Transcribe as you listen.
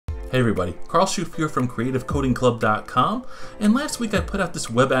Hey everybody, Carl Schoof here from CreativeCodingClub.com, and last week I put out this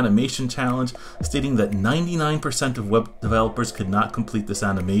web animation challenge stating that 99% of web developers could not complete this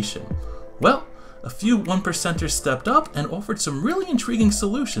animation. Well, a few 1%ers stepped up and offered some really intriguing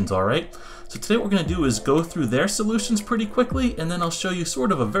solutions, alright? So today what we're going to do is go through their solutions pretty quickly, and then I'll show you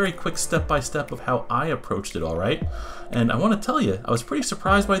sort of a very quick step-by-step of how I approached it, alright? And I want to tell you, I was pretty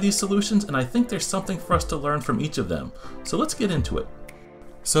surprised by these solutions, and I think there's something for us to learn from each of them. So let's get into it.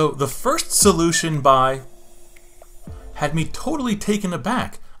 So the first solution had me totally taken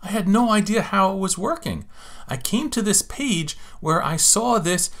aback. I had no idea how it was working. I came to this page where I saw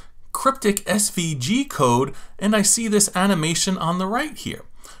this cryptic SVG code and I see this animation on the right here.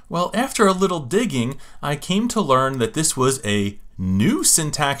 Well, after a little digging, I came to learn that this was a new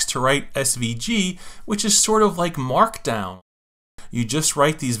syntax to write SVG, which is sort of like Markdown. You just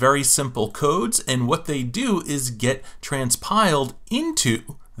write these very simple codes, and what they do is get transpiled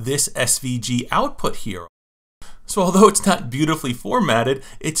into this SVG output here. So although it's not beautifully formatted,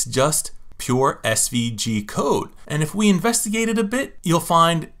 it's just pure SVG code. And if we investigate it a bit, you'll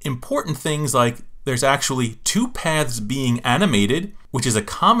find important things like there's actually two paths being animated, which is a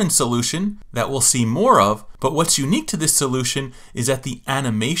common solution that we'll see more of. But what's unique to this solution is that the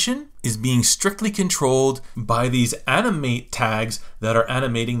animation is being strictly controlled by these animate tags that are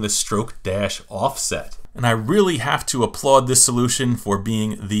animating the stroke dash offset. And I really have to applaud this solution for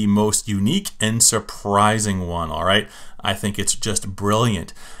being the most unique and surprising one, all right? I think it's just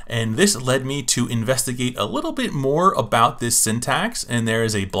brilliant. And this led me to investigate a little bit more about this syntax, and there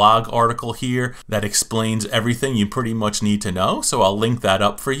is a blog article here that explains everything you pretty much need to know, so I'll link that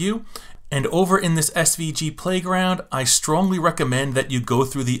up for you. And over in this SVG playground, I strongly recommend that you go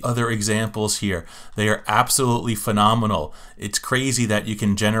through the other examples here. They are absolutely phenomenal. It's crazy that you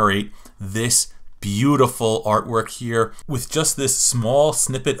can generate this beautiful artwork here with just this small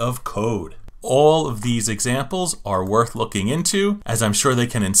snippet of code. All of these examples are worth looking into, as I'm sure they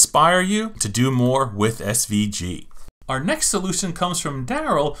can inspire you to do more with SVG. Our next solution comes from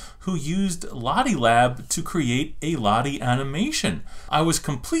Daryl, who used Lottie Lab to create a Lottie animation. I was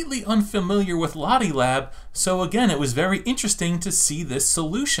completely unfamiliar with Lottie Lab, so again, it was very interesting to see this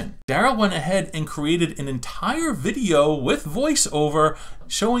solution. Daryl went ahead and created an entire video with voiceover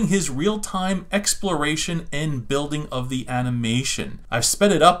showing his real-time exploration and building of the animation. I've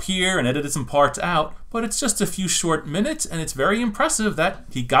sped it up here and edited some parts out, but it's just a few short minutes, and it's very impressive that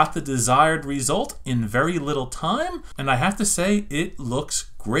he got the desired result in very little time, and I have to say, it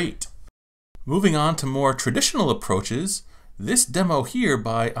looks great. Moving on to more traditional approaches, this demo here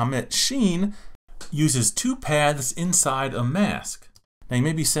by Amit Sheen uses two paths inside a mask. Now you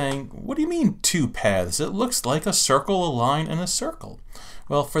may be saying, what do you mean two paths? It looks like a circle, a line, and a circle.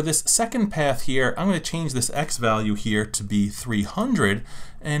 Well, for this second path here, I'm going to change this X value here to be 300,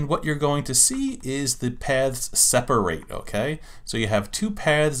 and what you're going to see is the paths separate, okay? So you have two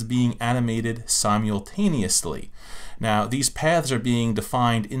paths being animated simultaneously. Now, these paths are being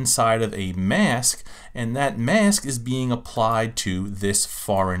defined inside of a mask, and that mask is being applied to this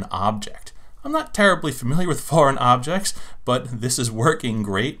foreign object. I'm not terribly familiar with foreign objects, but this is working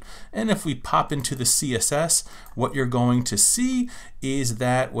great. And if we pop into the CSS, what you're going to see is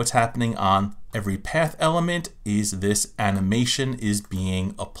that what's happening on every path element is this animation is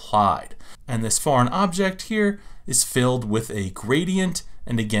being applied. And this foreign object here is filled with a gradient,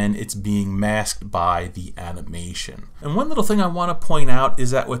 and again, it's being masked by the animation. And one little thing I want to point out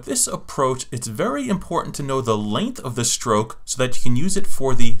is that with this approach, it's very important to know the length of the stroke so that you can use it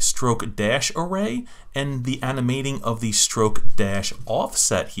for the stroke dash array and the animating of the stroke dash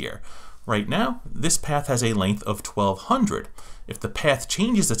offset here. Right now, this path has a length of 1200. If the path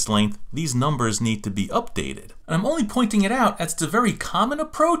changes its length, these numbers need to be updated. And I'm only pointing it out as it's a very common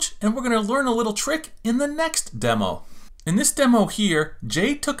approach, and we're going to learn a little trick in the next demo. In this demo here,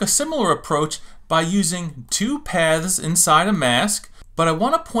 Jhey took a similar approach by using two paths inside a mask, but I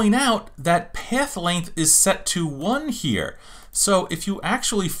want to point out that path length is set to 1 here. So if you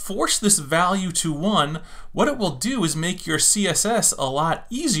actually force this value to 1, what it will do is make your CSS a lot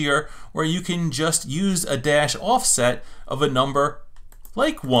easier, where you can just use a dash offset of a number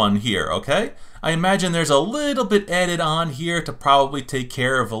like 1 here, okay? I imagine there's a little bit added on here to probably take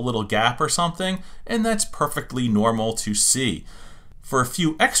care of a little gap or something, and that's perfectly normal to see. For a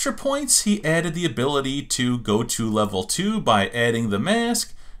few extra points, he added the ability to go to level 2 by adding the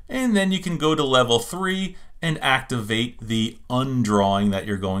mask, and then you can go to level 3 and activate the undrawing that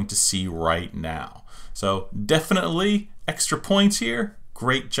you're going to see right now. So definitely extra points here,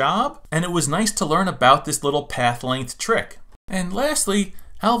 great job, and it was nice to learn about this little path length trick. And lastly,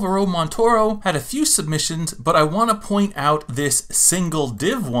 Alvoro Montoro had a few submissions, but I want to point out this single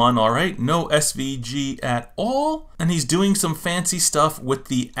div one, alright? No SVG at all. And he's doing some fancy stuff with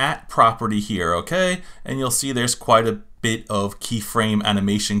the @ property here, okay? And you'll see there's quite a bit of keyframe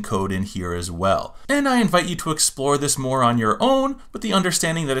animation code in here as well. And I invite you to explore this more on your own, with the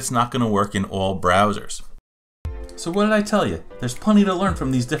understanding that it's not going to work in all browsers. So what did I tell you? There's plenty to learn from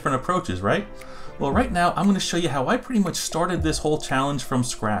these different approaches, right? Well, right now I'm going to show you how I pretty much started this whole challenge from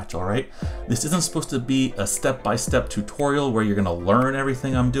scratch, alright? This isn't supposed to be a step-by-step tutorial where you're going to learn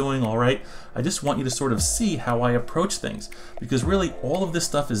everything I'm doing, alright? I just want you to sort of see how I approach things, because really all of this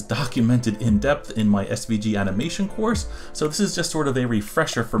stuff is documented in depth in my SVG animation course, so this is just sort of a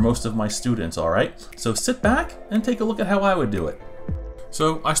refresher for most of my students, alright? So sit back and take a look at how I would do it.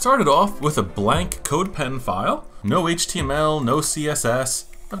 So I started off with a blank CodePen file, no HTML, no CSS.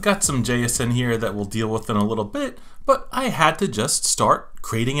 I've got some JSON here that we'll deal with in a little bit, but I had to just start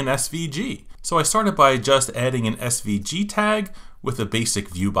creating an SVG. So I started by just adding an SVG tag with a basic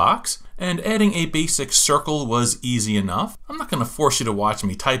view box, and adding a basic circle was easy enough. I'm not going to force you to watch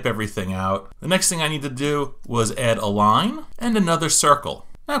me type everything out. The next thing I need to do was add a line and another circle.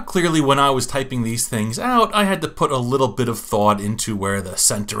 Now clearly when I was typing these things out, I had to put a little bit of thought into where the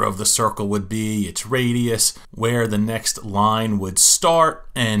center of the circle would be, its radius, where the next line would start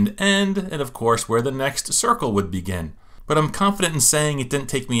and end, and of course where the next circle would begin. But I'm confident in saying it didn't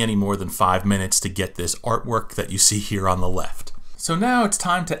take me any more than 5 minutes to get this artwork that you see here on the left. So now it's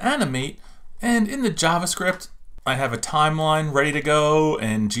time to animate, and in the JavaScript, I have a timeline ready to go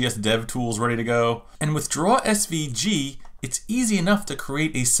and GSDevTools ready to go. And with DrawSVG, it's easy enough to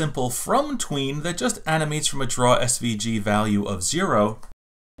create a simple from tween that just animates from a DrawSVG value of 0,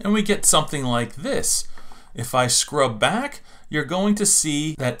 and we get something like this. If I scrub back, you're going to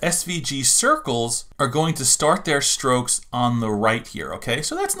see that SVG circles are going to start their strokes on the right here, okay?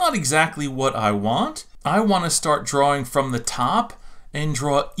 So that's not exactly what I want. I want to start drawing from the top and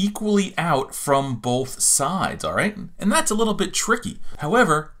draw equally out from both sides, all right? And that's a little bit tricky.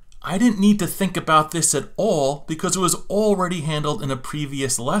 However, I didn't need to think about this at all because it was already handled in a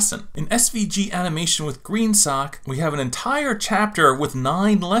previous lesson. In SVG animation with GreenSock, we have an entire chapter with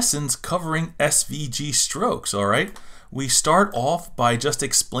 9 lessons covering SVG strokes, all right? We start off by just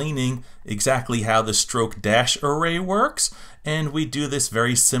explaining exactly how the stroke dash array works, and we do this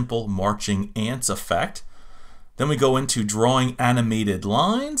very simple marching ants effect. Then we go into drawing animated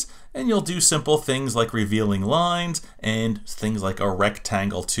lines, and you'll do simple things like revealing lines and things like a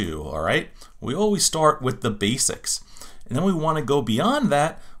rectangle too, all right? We always start with the basics. And then we want to go beyond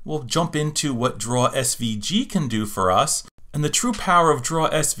that. We'll jump into what DrawSVG can do for us. And the true power of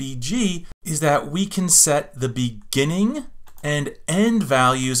DrawSVG is that we can set the beginning and end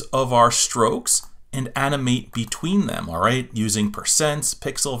values of our strokes and animate between them, all right? Using percents,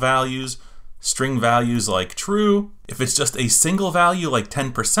 pixel values, string values like true. If it's just a single value like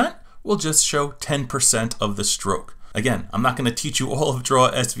 10%, we'll just show 10% of the stroke. Again, I'm not going to teach you all of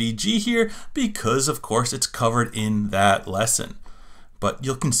DrawSVG here because of course it's covered in that lesson. But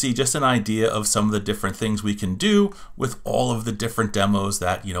you can see just an idea of some of the different things we can do with all of the different demos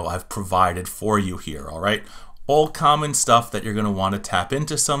that, I've provided for you here, all right? All common stuff that you're going to want to tap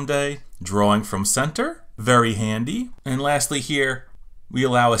into someday. Drawing from center, very handy. And lastly here, we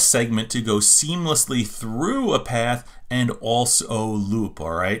allow a segment to go seamlessly through a path and also loop,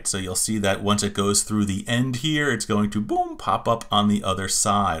 all right? So you'll see that once it goes through the end here, it's going to, boom, pop up on the other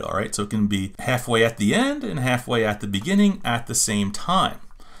side, all right? So it can be halfway at the end and halfway at the beginning at the same time.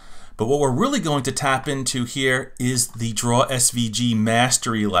 But what we're really going to tap into here is the DrawSVG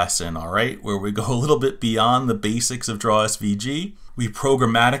mastery lesson, all right? Where we go a little bit beyond the basics of DrawSVG. We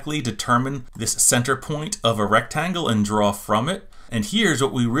programmatically determine this center point of a rectangle and draw from it. And here's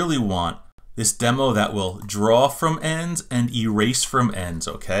what we really want, this demo that will draw from ends and erase from ends,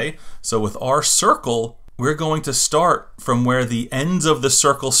 okay? So with our circle, we're going to start from where the ends of the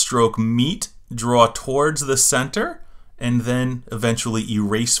circle stroke meet, draw towards the center, and then eventually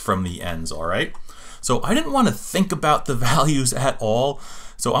erase from the ends, all right? So I didn't want to think about the values at all.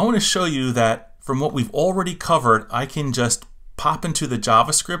 So I want to show you that from what we've already covered, I can just pop into the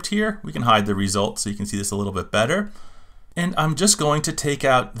JavaScript here. We can hide the results so you can see this a little bit better. And I'm just going to take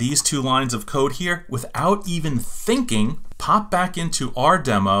out these 2 lines of code here without even thinking, pop back into our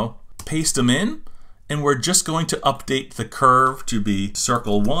demo, paste them in, and we're just going to update the curve to be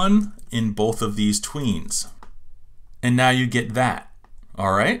circle 1 in both of these tweens. And now you get that.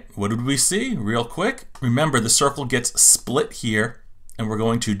 All right, what did we see? Real quick. Remember, the circle gets split here, and we're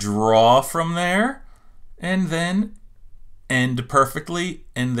going to draw from there, and then end perfectly,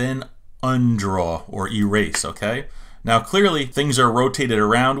 and then undraw or erase, okay? Now clearly things are rotated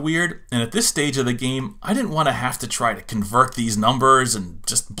around weird, and at this stage of the game I didn't want to have to try to convert these numbers and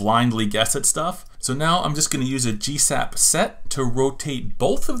just blindly guess at stuff. So now I'm just going to use a GSAP set to rotate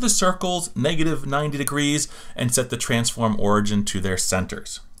both of the circles -90 degrees and set the transform origin to their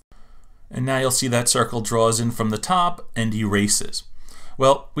centers. And now you'll see that circle draws in from the top and erases.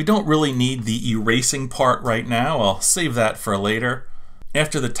 Well, we don't really need the erasing part right now. I'll save that for later.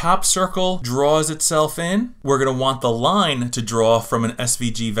 After the top circle draws itself in, we're going to want the line to draw from an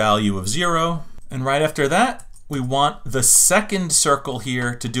SVG value of 0. And right after that, we want the second circle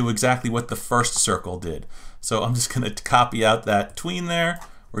here to do exactly what the first circle did. So I'm just going to copy out that tween there.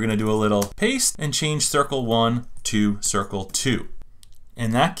 We're going to do a little paste and change circle 1 to circle 2.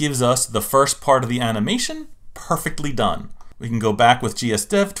 And that gives us the first part of the animation perfectly done. We can go back with GS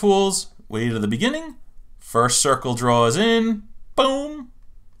Dev Tools, way to the beginning. First circle draws in, boom,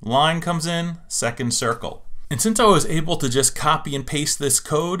 line comes in, second circle. And since I was able to just copy and paste this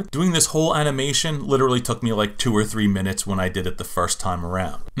code, doing this whole animation literally took me like 2 or 3 minutes when I did it the first time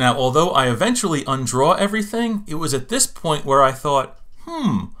around. Now, although I eventually undraw everything, it was at this point where I thought,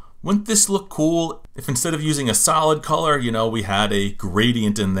 wouldn't this look cool if instead of using a solid color, you know, we had a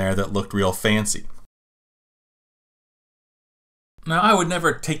gradient in there that looked real fancy. Now, I would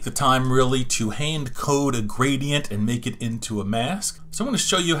never take the time really to hand code a gradient and make it into a mask. So I'm going to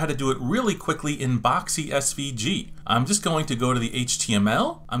show you how to do it really quickly in Boxy SVG. I'm just going to go to the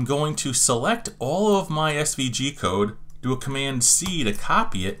HTML. I'm going to select all of my SVG code, do a Command C to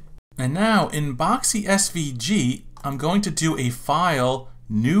copy it. And now in Boxy SVG, I'm going to do a file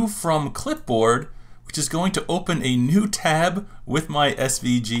new from clipboard, which is going to open a new tab with my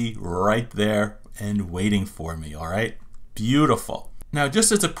SVG right there and waiting for me, all right? Beautiful. Now,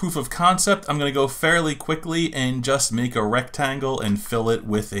 just as a proof of concept, I'm going to go fairly quickly and just make a rectangle and fill it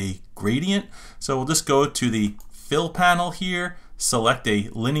with a gradient. So we'll just go to the fill panel here, select a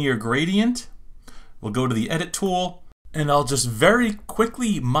linear gradient. We'll go to the edit tool, and I'll just very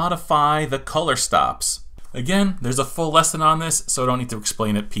quickly modify the color stops. Again, there's a full lesson on this, so I don't need to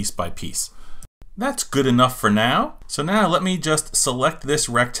explain it piece by piece. That's good enough for now. So now let me just select this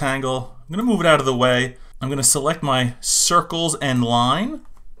rectangle. I'm going to move it out of the way. I'm going to select my circles and line,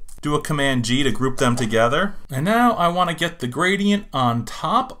 do a Command G to group them together. And now I want to get the gradient on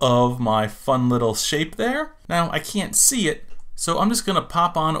top of my fun little shape there. Now I can't see it, so I'm just going to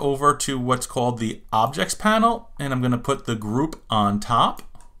pop on over to what's called the Objects panel, and I'm going to put the group on top.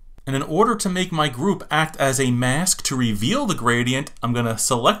 And in order to make my group act as a mask to reveal the gradient, I'm going to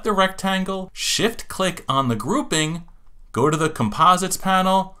select the rectangle, shift-click on the grouping, go to the Composites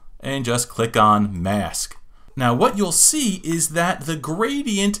panel, and just click on Mask. Now what you'll see is that the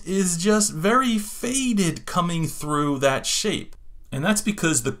gradient is just very faded coming through that shape. And that's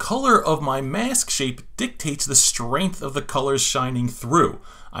because the color of my mask shape dictates the strength of the colors shining through.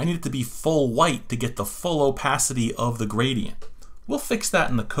 I need it to be full white to get the full opacity of the gradient. We'll fix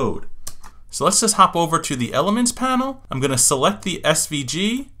that in the code. So let's just hop over to the Elements panel. I'm going to select the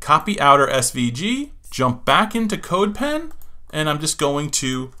SVG, copy outer SVG, jump back into CodePen, and I'm just going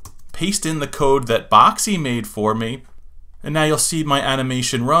to paste in the code that Boxy made for me. And now you'll see my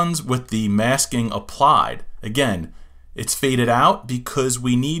animation runs with the masking applied. Again, it's faded out because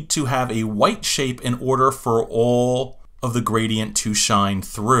we need to have a white shape in order for all of the gradient to shine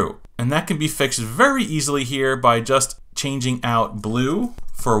through. And that can be fixed very easily here by just changing out blue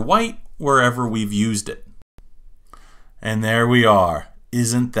for white wherever we've used it. And there we are.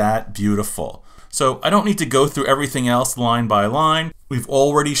 Isn't that beautiful? So I don't need to go through everything else line by line. We've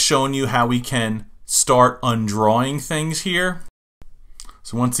already shown you how we can start undrawing things here.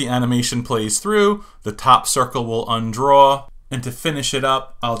 So once the animation plays through, the top circle will undraw. And to finish it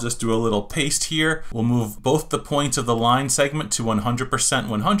up, I'll just do a little paste here. We'll move both the points of the line segment to 100%,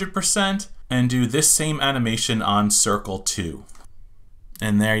 100%, and do this same animation on circle 2.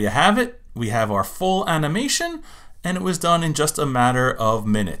 And there you have it. We have our full animation, and it was done in just a matter of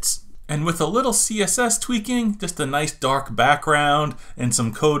minutes. And with a little CSS tweaking, just a nice dark background and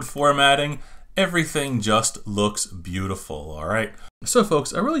some code formatting, everything just looks beautiful, all right? So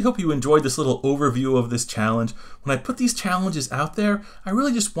folks, I really hope you enjoyed this little overview of this challenge. When I put these challenges out there, I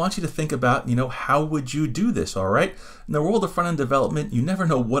really just want you to think about, how would you do this, all right? In the world of front-end development, you never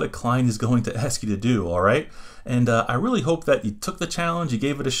know what a client is going to ask you to do, all right? And I really hope that you took the challenge, you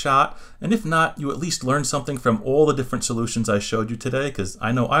gave it a shot, and if not, you at least learned something from all the different solutions I showed you today, because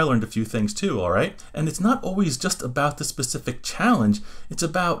I know I learned a few things too, all right? And it's not always just about the specific challenge, it's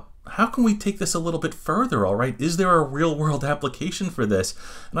about how can we take this a little bit further, all right? Is there a real-world application for this?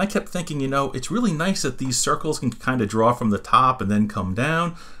 And I kept thinking, you know, it's really nice that these circles can kind of draw from the top and then come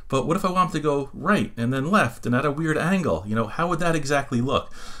down, but what if I want them to go right and then left and at a weird angle? You know, how would that exactly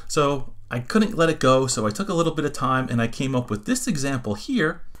look? So I couldn't let it go, so I took a little bit of time and I came up with this example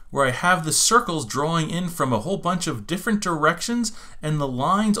here, where I have the circles drawing in from a whole bunch of different directions, and the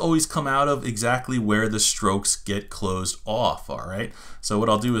lines always come out of exactly where the strokes get closed off, all right? So what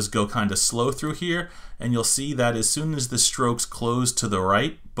I'll do is go kind of slow through here, and you'll see that as soon as the strokes close to the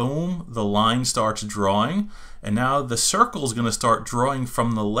right, boom, the line starts drawing, and now the circle is going to start drawing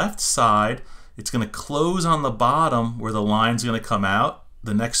from the left side. It's going to close on the bottom where the line's going to come out.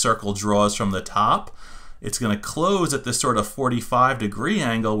 The next circle draws from the top. It's going to close at this sort of 45-degree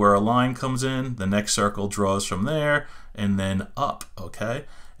angle where a line comes in. The next circle draws from there and then up, okay?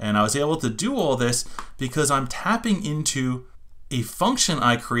 And I was able to do all this because I'm tapping into a function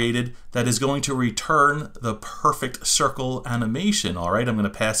I created that is going to return the perfect circle animation, all right? I'm going to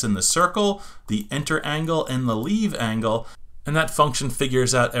pass in the circle, the enter angle, and the leave angle, and that function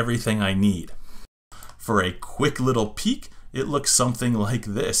figures out everything I need. For a quick little peek, it looks something like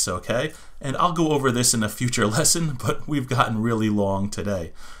this, okay? And I'll go over this in a future lesson, but we've gotten really long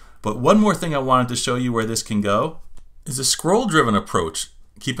today. But one more thing I wanted to show you where this can go is a scroll-driven approach.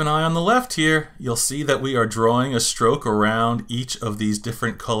 Keep an eye on the left here. You'll see that we are drawing a stroke around each of these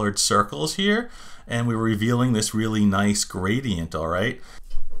different colored circles here, and we're revealing this really nice gradient, all right?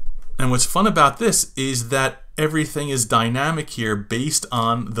 And what's fun about this is that everything is dynamic here based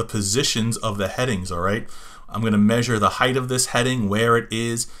on the positions of the headings, all right? I'm going to measure the height of this heading, where it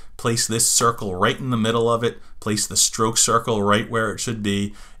is, place this circle right in the middle of it, place the stroke circle right where it should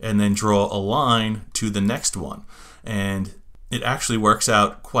be, and then draw a line to the next one. And it actually works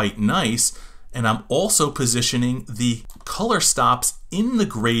out quite nice. And I'm also positioning the color stops in the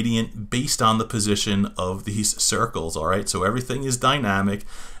gradient based on the position of these circles, all right? So everything is dynamic.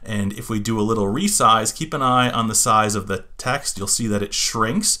 And if we do a little resize, keep an eye on the size of the text. You'll see that it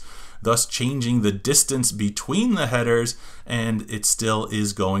shrinks, thus changing the distance between the headers, and it still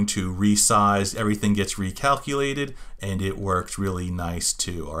is going to resize. Everything gets recalculated, and it works really nice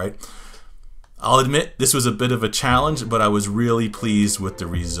too, all right? I'll admit this was a bit of a challenge, but I was really pleased with the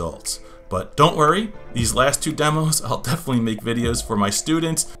results. But don't worry, these last two demos, I'll definitely make videos for my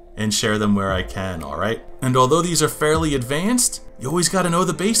students and share them where I can, all right? And although these are fairly advanced, you always got to know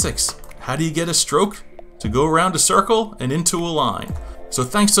the basics. How do you get a stroke to go around a circle and into a line? So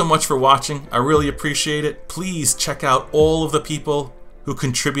thanks so much for watching. I really appreciate it. Please check out all of the people who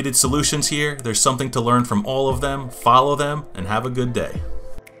contributed solutions here. There's something to learn from all of them. Follow them and have a good day.